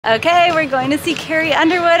Okay, we're going to see Carrie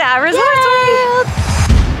Underwood at Resorts World.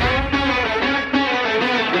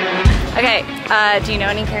 Okay, do you know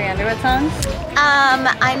any Carrie Underwood songs?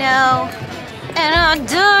 I know. And I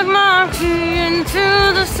dug my key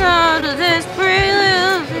into the side of this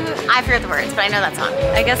I forget the words, but I know that song.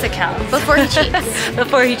 I guess it counts. Before He Cheats.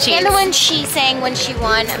 Before He Cheats. And the one she sang when she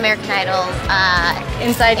won American Idol.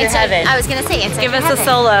 Inside Your Heaven. I was gonna say Inside Give Your us Heaven. a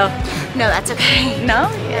solo. No, that's okay. No?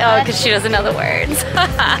 Oh, because she doesn't know the words.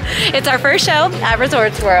 It's our first show at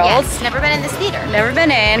Resorts World. Yes, never been in this theater. Never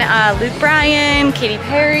been in. Luke Bryan, Katy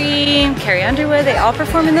Perry, Carrie Underwood, they all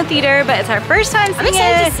perform in the theater, but it's our first time seeing it. I'm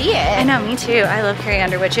excited to see it. I know, me too. I love Carrie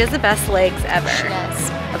Underwood. She has the best legs ever. She does.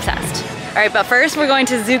 Obsessed. All right, but first we're going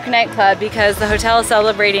to Zouk nightclub because the hotel is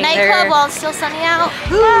celebrating nightclub while it's still sunny out.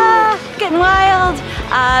 Ah, getting wild.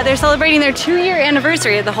 They're celebrating their 2-year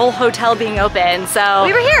anniversary of the whole hotel being open. So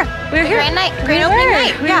we were here. We were here. Grand opening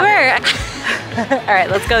night. We were. All right,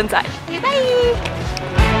 let's go inside. Okay, bye.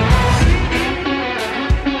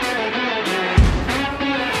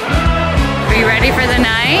 Are you ready for the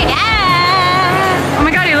night? Yeah. Oh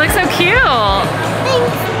my God, you look so cute.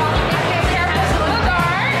 Thanks.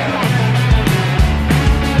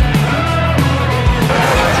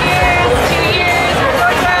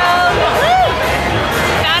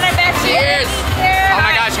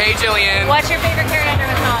 What's your favorite Carrie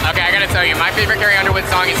Underwood song? Okay, I gotta tell you, my favorite Carrie Underwood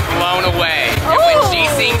song is Blown Away. And when she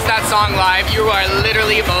sings that song live, you are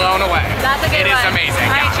literally blown away. That's a good one. It is amazing.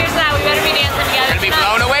 All right, cheers to that. We better be dancing together. Gonna be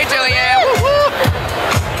blown away, Jillian.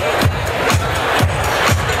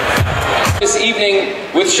 This evening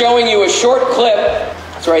with showing you a short clip,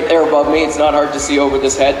 it's right there above me, it's not hard to see over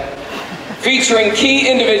this head, featuring key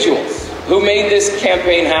individuals who made this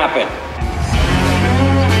campaign happen.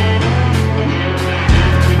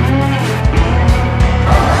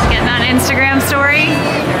 Instagram story.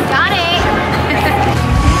 Got it.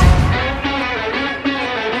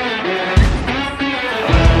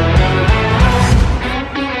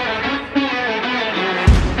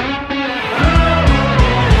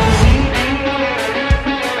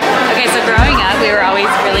 Okay, so growing up, we were always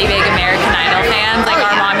really big American Idol fans. Like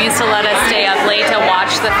our mom used to let us stay up late to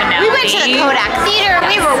watch the finale. We went to the Kodak Theater.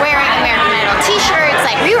 We were wearing American Idol t-shirts.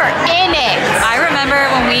 Like we were in it. I remember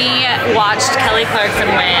when we watched Kelly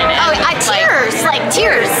Clarkson win. Tears, like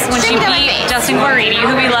tears. When she beat Justin Guarini,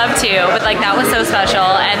 who we love too, but like that was so special.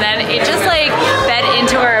 And then it just like fed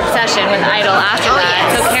into our obsession with Idol after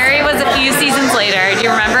that. Yes. So Carrie was a few seasons later. Do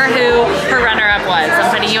you remember who her runner-up was?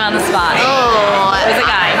 I'm putting you on the spot. Oh, it was a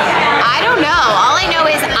guy. I don't know. All I know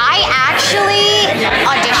is I actually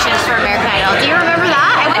auditioned for American Idol. Do you remember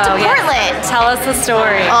that? I went to Portland. Yes. Tell us the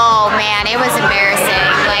story. Oh man, it was embarrassing.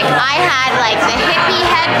 Like I had like the hippie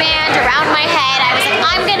headband around my head. I was like,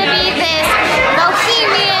 I'm gonna be this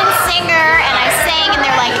bohemian singer, and I sang, and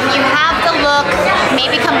they're like, you have the look.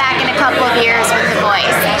 Maybe come back in a couple of years with the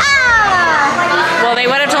voice. Well, they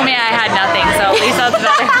would have told me I had nothing, so at least that's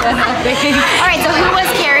better than nothing. All right, so who was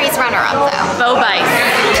Carrie's runner-up though? Bo Bice.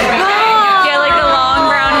 Yeah, like the long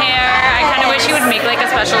brown hair. I kind of wish he would make like a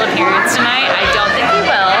special appearance tonight. I don't think he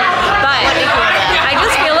will, but I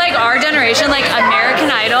just feel like our generation, like American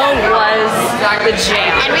Idol was the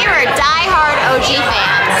jam. And we were die-hard OG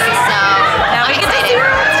fans, so now we get to see her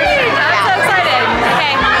on stage. I'm so excited.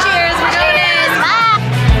 Okay, cheers. We're doing this. Bye.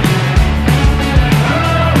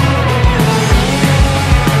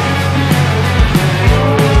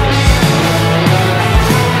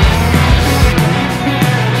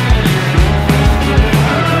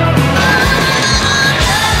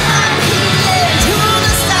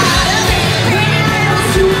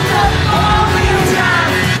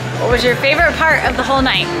 What was your favorite part of the whole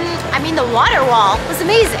night? I mean, the water wall was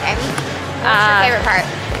amazing. What's your favorite part?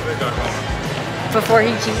 Before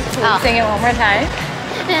He Cheats. Will you sing it one more time?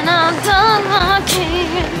 And I'm done walking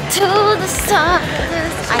to the sun.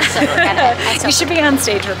 I still forget it. You should be on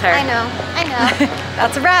stage with her. I know.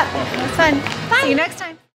 That's a wrap. It was fun. Bye. See you next time.